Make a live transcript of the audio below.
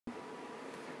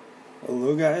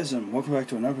Hello guys, and welcome back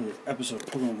to another episode of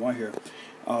Pokemon Y here.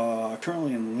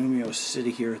 Currently in Lumiose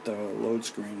City here at the load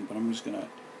screen, but I'm just gonna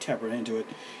tap right into it.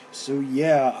 So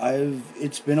yeah,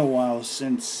 it's been a while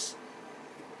since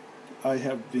I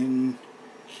have been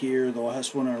here. The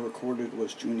last one I recorded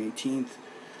was June 18th.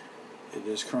 It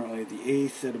is currently the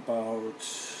 8th at about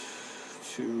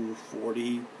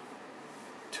 2:40.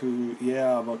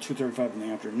 About 2:35 in the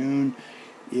afternoon.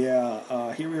 Here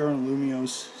we are in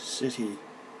Lumiose City.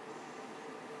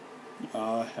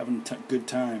 Having a good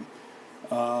time.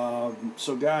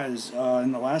 So guys,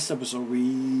 in the last episode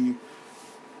we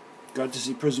got to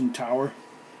see Prism Tower.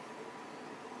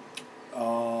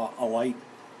 Put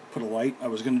a light. I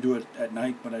was going to do it at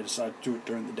night, but I decided to do it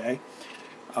during the day.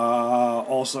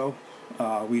 Also,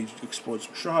 we explored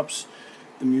some shops,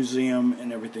 the museum,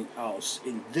 and everything else.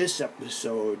 In this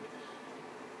episode,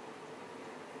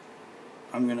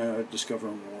 I'm going to discover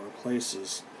more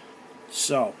places.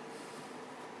 So,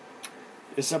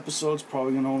 this episode's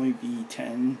probably going to only be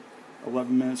 10,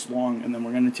 11 minutes long, and then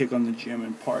we're going to take on the gym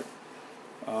in part.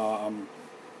 And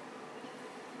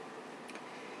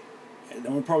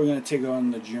then we're probably going to take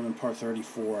on the gym in part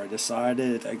 34. I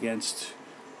decided against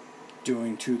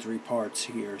doing 2-3 parts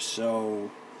here, so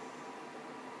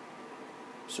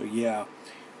yeah.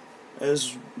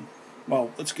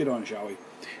 Well, let's get on, shall we?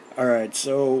 Alright,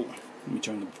 so let me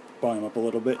turn the volume up a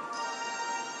little bit.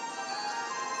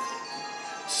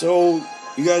 So,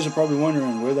 you guys are probably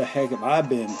wondering, where the heck have I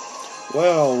been?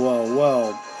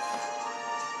 Well.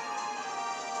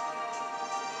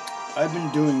 I've been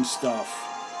doing stuff.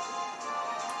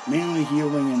 Mainly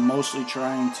healing and mostly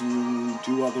trying to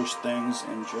do other things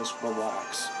and just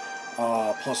relax.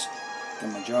 Plus, get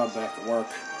my job back at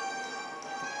work.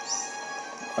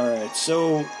 Alright,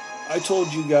 so I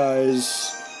told you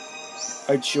guys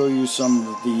I'd show you some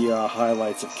of the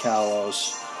highlights of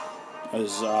Kalos,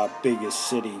 as biggest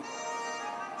city.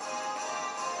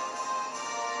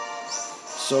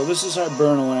 So this is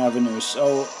Hibernal Avenue.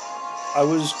 So I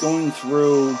was going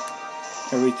through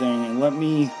everything, and let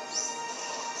me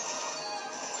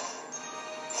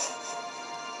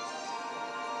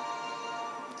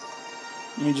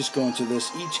just go into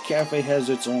this. Each cafe has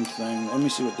its own thing. Let me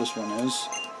see what this one is.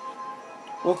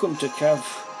 Welcome to Cafe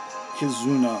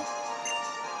Kizuna.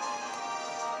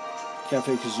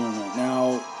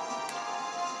 Now,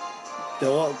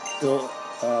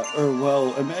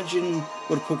 imagine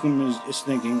what a Pokemon is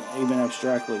thinking, even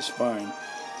abstractly, is fine.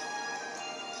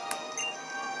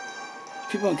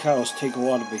 People in Kalos take a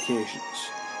lot of vacations.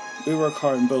 We work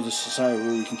hard and build a society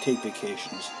where we can take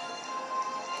vacations.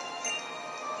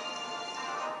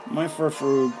 My fur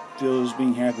feels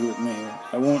being happy with me.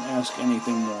 I won't ask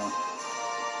anything more.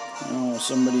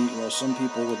 Some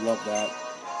people would love that.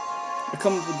 I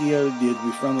come up with the idea to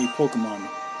be friendly Pokemon.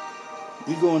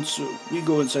 We go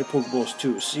inside Pokeballs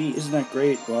too. See, isn't that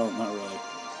great? Well, not really.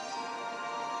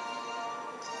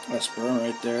 Esper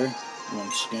right there. One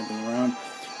scamping around.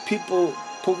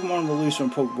 Pokemon released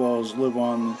from Pokeballs live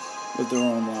on with their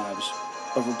own lives.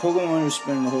 But for Pokemon who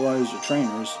spend their whole lives as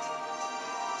trainers,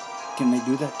 can they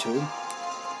do that too?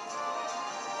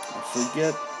 I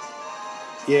forget.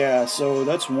 Yeah, so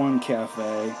that's one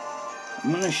cafe.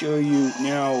 I'm going to show you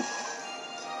now.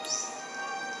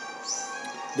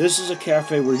 This is a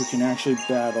cafe where you can actually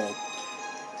battle.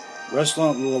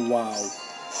 Restaurant will allow.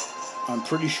 I'm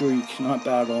pretty sure you cannot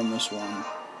battle in this one.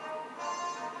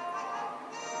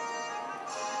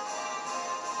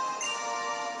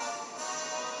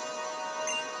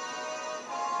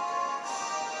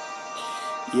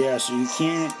 Yeah, so you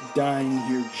can't die in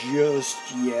here just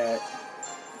yet,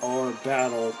 or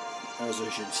battle, as I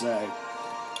should say,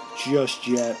 just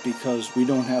yet, because we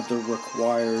don't have the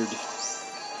required,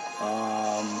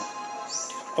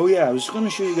 oh yeah, I was going to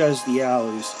show you guys the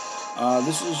alleys.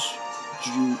 This is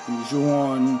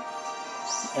Juan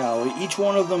Alley. Each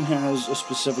one of them has a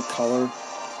specific color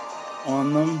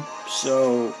on them,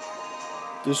 so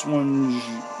this one's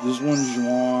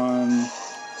Juan.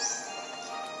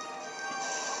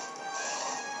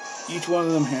 Each one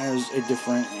of them has a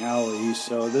different alley.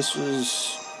 So this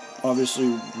is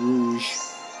obviously Rouge,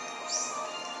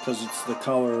 because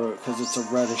it's a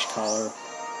reddish color.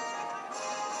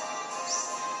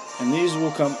 And these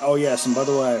will come. Oh yes, and by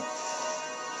the way,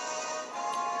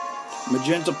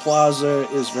 Magenta Plaza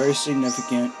is very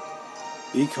significant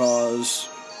because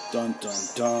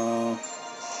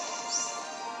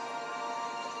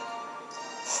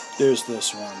there's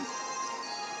this one.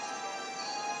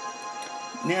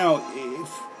 Now,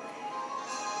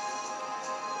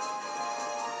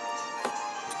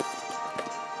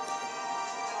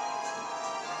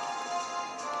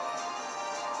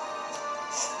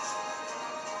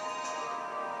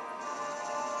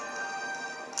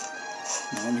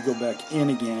 Now let me go back in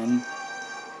again.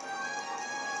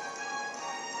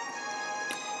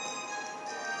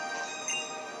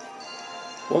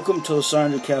 Welcome to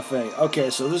Lysandra Cafe. Okay,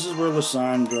 so this is where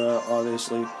Lysandra,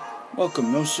 obviously.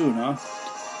 Welcome, no suit, huh?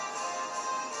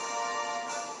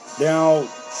 Now,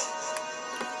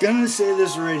 gonna say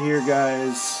this right here,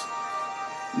 guys.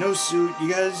 No suit. You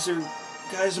guys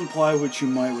imply what you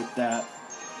might with that,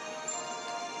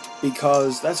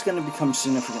 because that's gonna become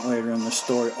significant later in the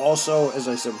story. Also, as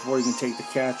I said before, you can take the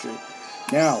catch rate.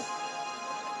 Now,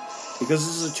 because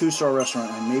this is a 2-star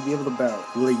restaurant, I may be able to battle.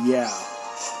 Well, yeah.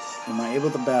 Am I able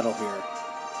to battle here?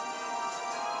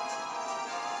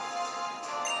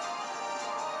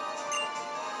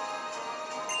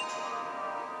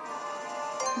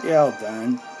 Yeah, all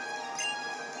done.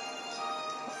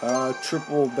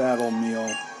 Triple battle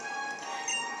meal.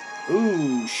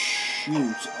 Ooh,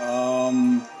 shoot.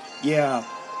 Yeah.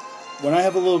 When I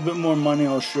have a little bit more money,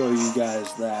 I'll show you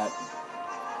guys that.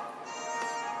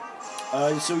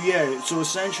 So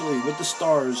essentially, with the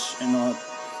stars, and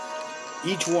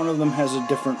each one of them has a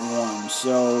different one.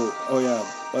 So, oh yeah,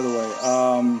 by the way,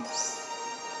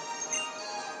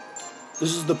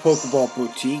 this is the Pokeball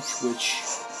Boutique, which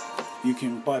you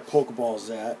can buy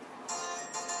Pokeballs at.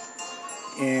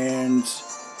 And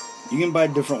you can buy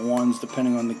different ones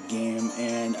depending on the game.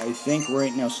 And I think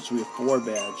right now, since we have 4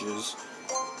 badges,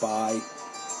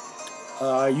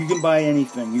 you can buy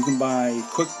anything. You can buy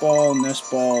Quick Ball,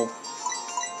 Nest Ball,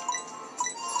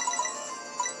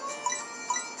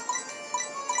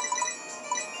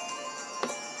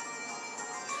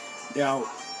 now,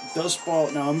 Dust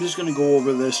Ball, now I'm just going to go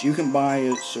over this. You can buy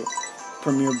it, so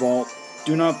Premier Ball.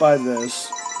 Do not buy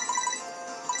this.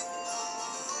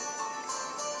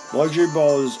 Luxury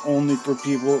Ball is only for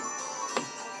people.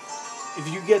 If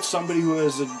you get somebody who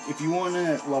has if you want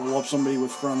to level up somebody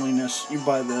with friendliness, you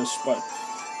buy this, but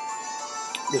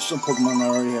there's some Pokemon that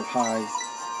already have high.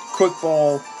 Quick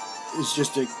Ball is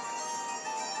just a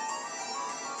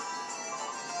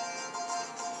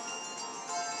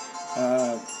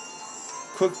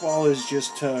Quick Ball is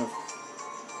just to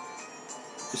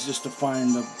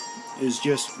find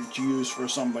to use for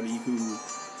somebody who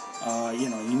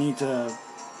you need to,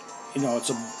 it's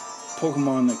a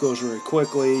Pokemon that goes very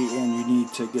quickly and you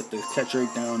need to get the catch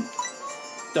rate down.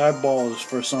 Dive Ball is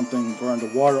for something for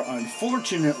underwater.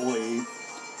 Unfortunately,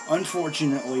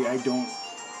 I don't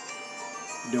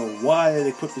know why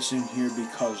they put this in here,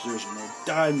 because there's no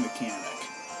dive mechanic.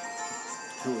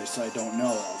 At least I don't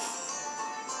know of.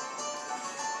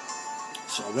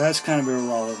 So that's kind of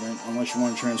irrelevant unless you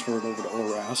want to transfer it over to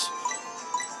ORAS.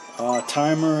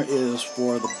 Timer is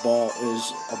for the ball,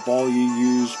 is a ball you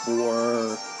use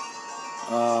for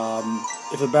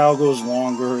if the battle goes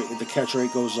longer, if the catch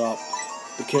rate goes up,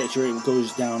 the catch rate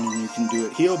goes down, and you can do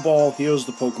it. Heal Ball heals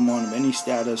the Pokemon of any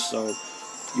status, so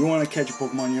you want to catch a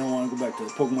Pokemon, you don't want to go back to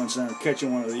the Pokemon Center,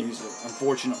 catching one of these.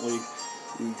 Unfortunately,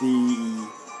 the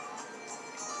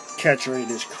catch rate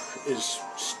is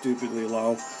stupidly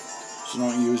low, so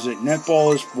don't use it. Net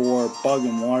Ball is for bug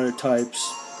and water types.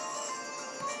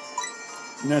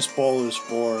 Nest Ball is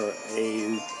for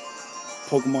a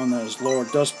Pokemon that is lower.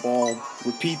 Dust Ball.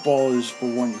 Repeat Ball is for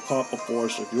one you caught before,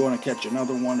 so if you want to catch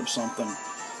another one of something.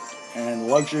 And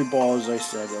Luxury Ball, as I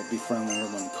said, it'll be friendlier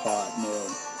when caught. No,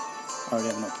 I already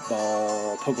have enough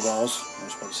Pokeballs. I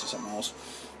was supposed to say something else.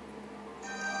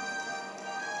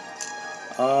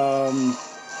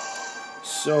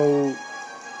 So,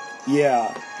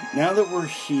 yeah. Now that we're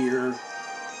here,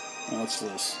 what's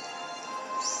this?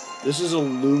 This is a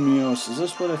Lumiose. Is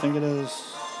this what I think it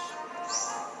is?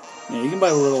 Yeah, you can buy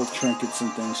little trinkets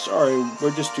and things. Sorry,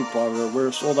 we're just too popular.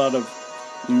 We're sold out of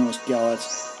Lumiose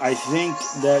Gallets. I think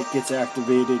that gets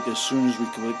activated as soon as we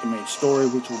complete the main story,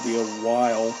 which will be a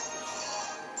while.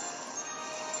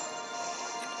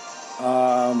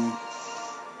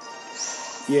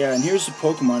 Yeah, and here's the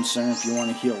Pokemon Center if you want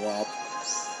to heal up.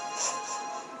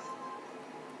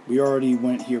 We already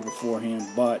went here beforehand,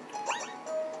 but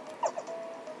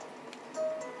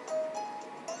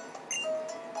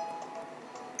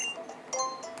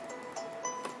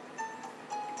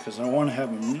because I want to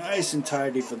have them nice and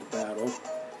tidy for the battle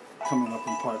coming up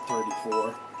in part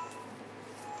 34.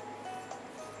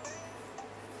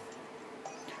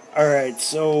 Alright,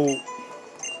 so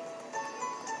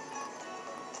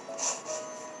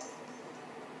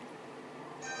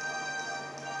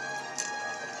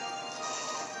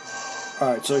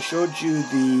I showed you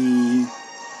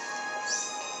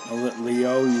I'll let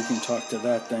Leo, you can talk to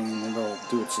that thing and it'll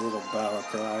do its little battle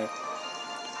cry.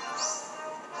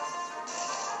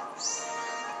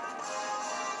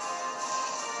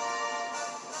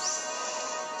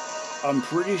 I'm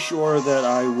pretty sure that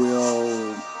I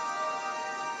will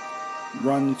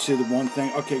run to the one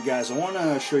thing. Okay, guys, I want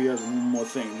to show you guys one more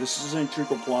thing. This is in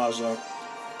Trico Plaza,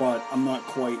 but I'm not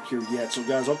quite here yet. So,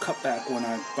 guys, I'll cut back when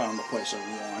I found the place I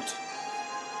want.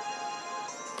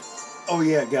 Oh,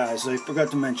 yeah, guys, I forgot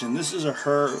to mention, this is a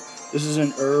herb. This is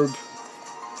an herb.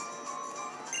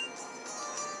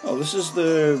 Oh, this is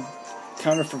the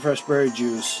counter for fresh berry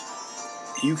juice.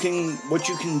 What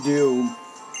you can do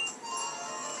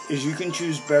is you can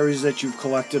choose berries that you've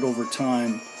collected over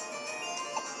time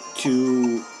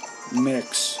to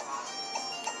mix.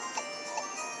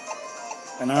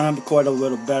 And I have quite a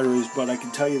little berries, but I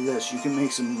can tell you this, you can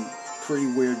make some pretty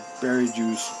weird berry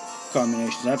juice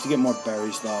combinations. I have to get more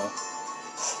berries though.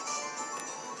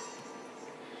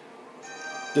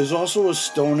 There's also a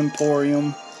stone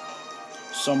emporium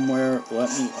somewhere. Let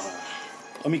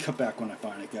me cut back when I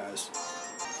find it, guys.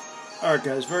 Alright,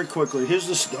 guys, very quickly, here's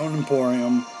the stone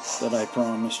emporium that I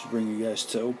promised to bring you guys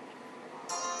to.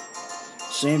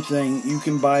 Same thing, you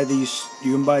can buy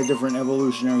different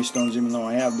evolutionary stones, even though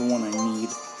I have the one I need.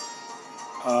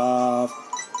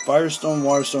 Firestone,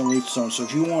 waterstone, leafstone. So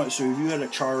if you had a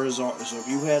Charizard, if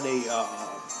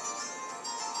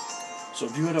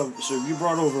you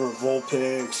brought over a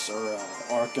Vulpix or a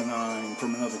Arcanine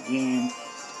from another game,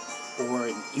 or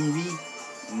an Eevee,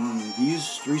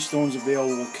 these 3 stones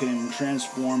available can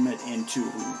transform it into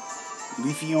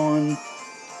Leafeon,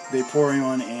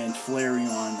 Vaporeon, and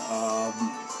Flareon.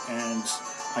 And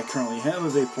I currently have a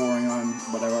Vaporeon,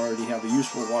 but I already have a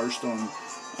useful Waterstone,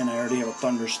 and I already have a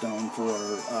Thunderstone for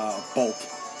Bulk,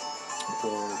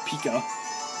 or Pika,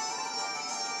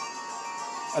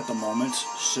 at the moment.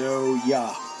 So,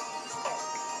 yeah.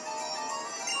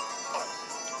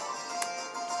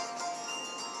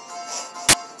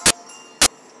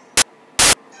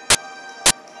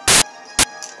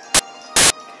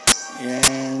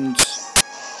 And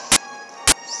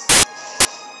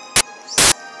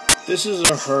this is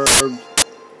a herb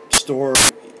store.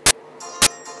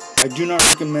 I do not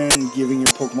recommend giving your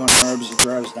Pokemon herbs. It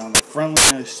drives down their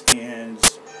friendliness, and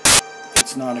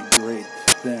it's not a great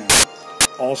thing.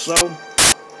 Also,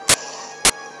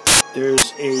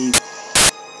 there's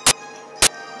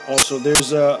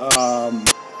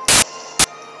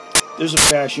a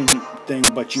fashion thing,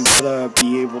 but you gotta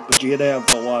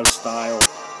have a lot of style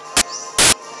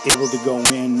able to go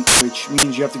in, which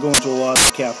means you have to go into a lot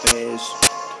of cafes,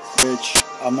 which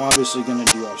I'm obviously going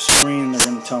to do off screen. They're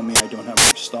going to tell me I don't have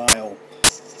much style,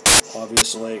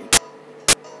 obviously.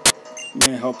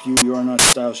 May help you, you are not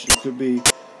stylish. It could be,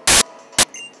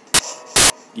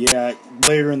 yeah,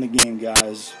 later in the game,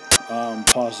 guys,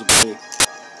 possibly.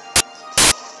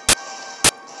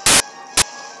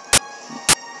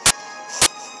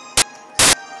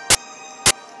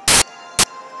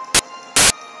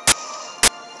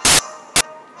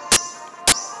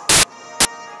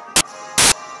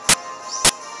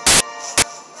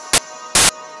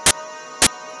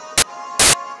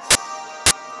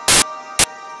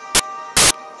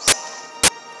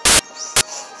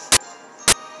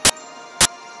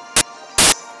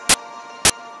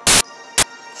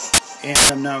 And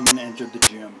I'm now going to enter the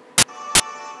gym.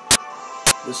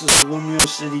 This is the Lumiose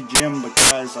City gym, but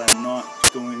guys, I'm not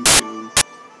going to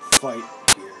fight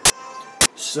here.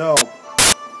 So,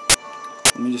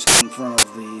 let me just get in front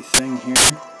of the thing here.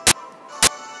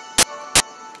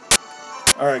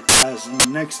 Alright guys, in the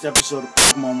next episode of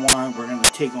Pokemon Y, we're going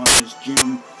to take on this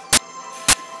gym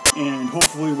and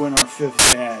hopefully win our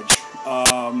 5th badge.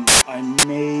 I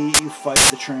may fight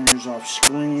the trainers off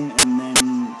screen, and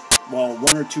then, well,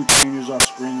 1 or 2 trainers off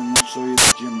screen, and we'll show you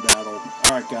the gym battle.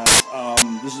 Alright guys,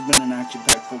 this has been an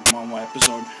action-packed Pokemon Y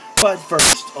episode, but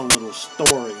first, a little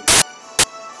story.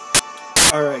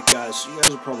 Alright guys, so you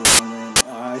guys are probably wondering,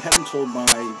 I haven't told my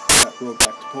road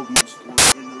back to Pokemon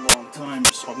story in a long time,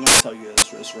 so I'm going to tell you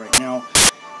this right now.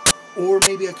 Or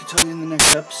maybe I could tell you in the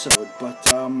next episode,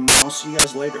 but I'll see you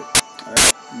guys later.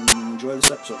 Alright, enjoy this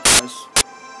episode, guys.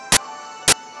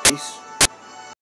 Peace.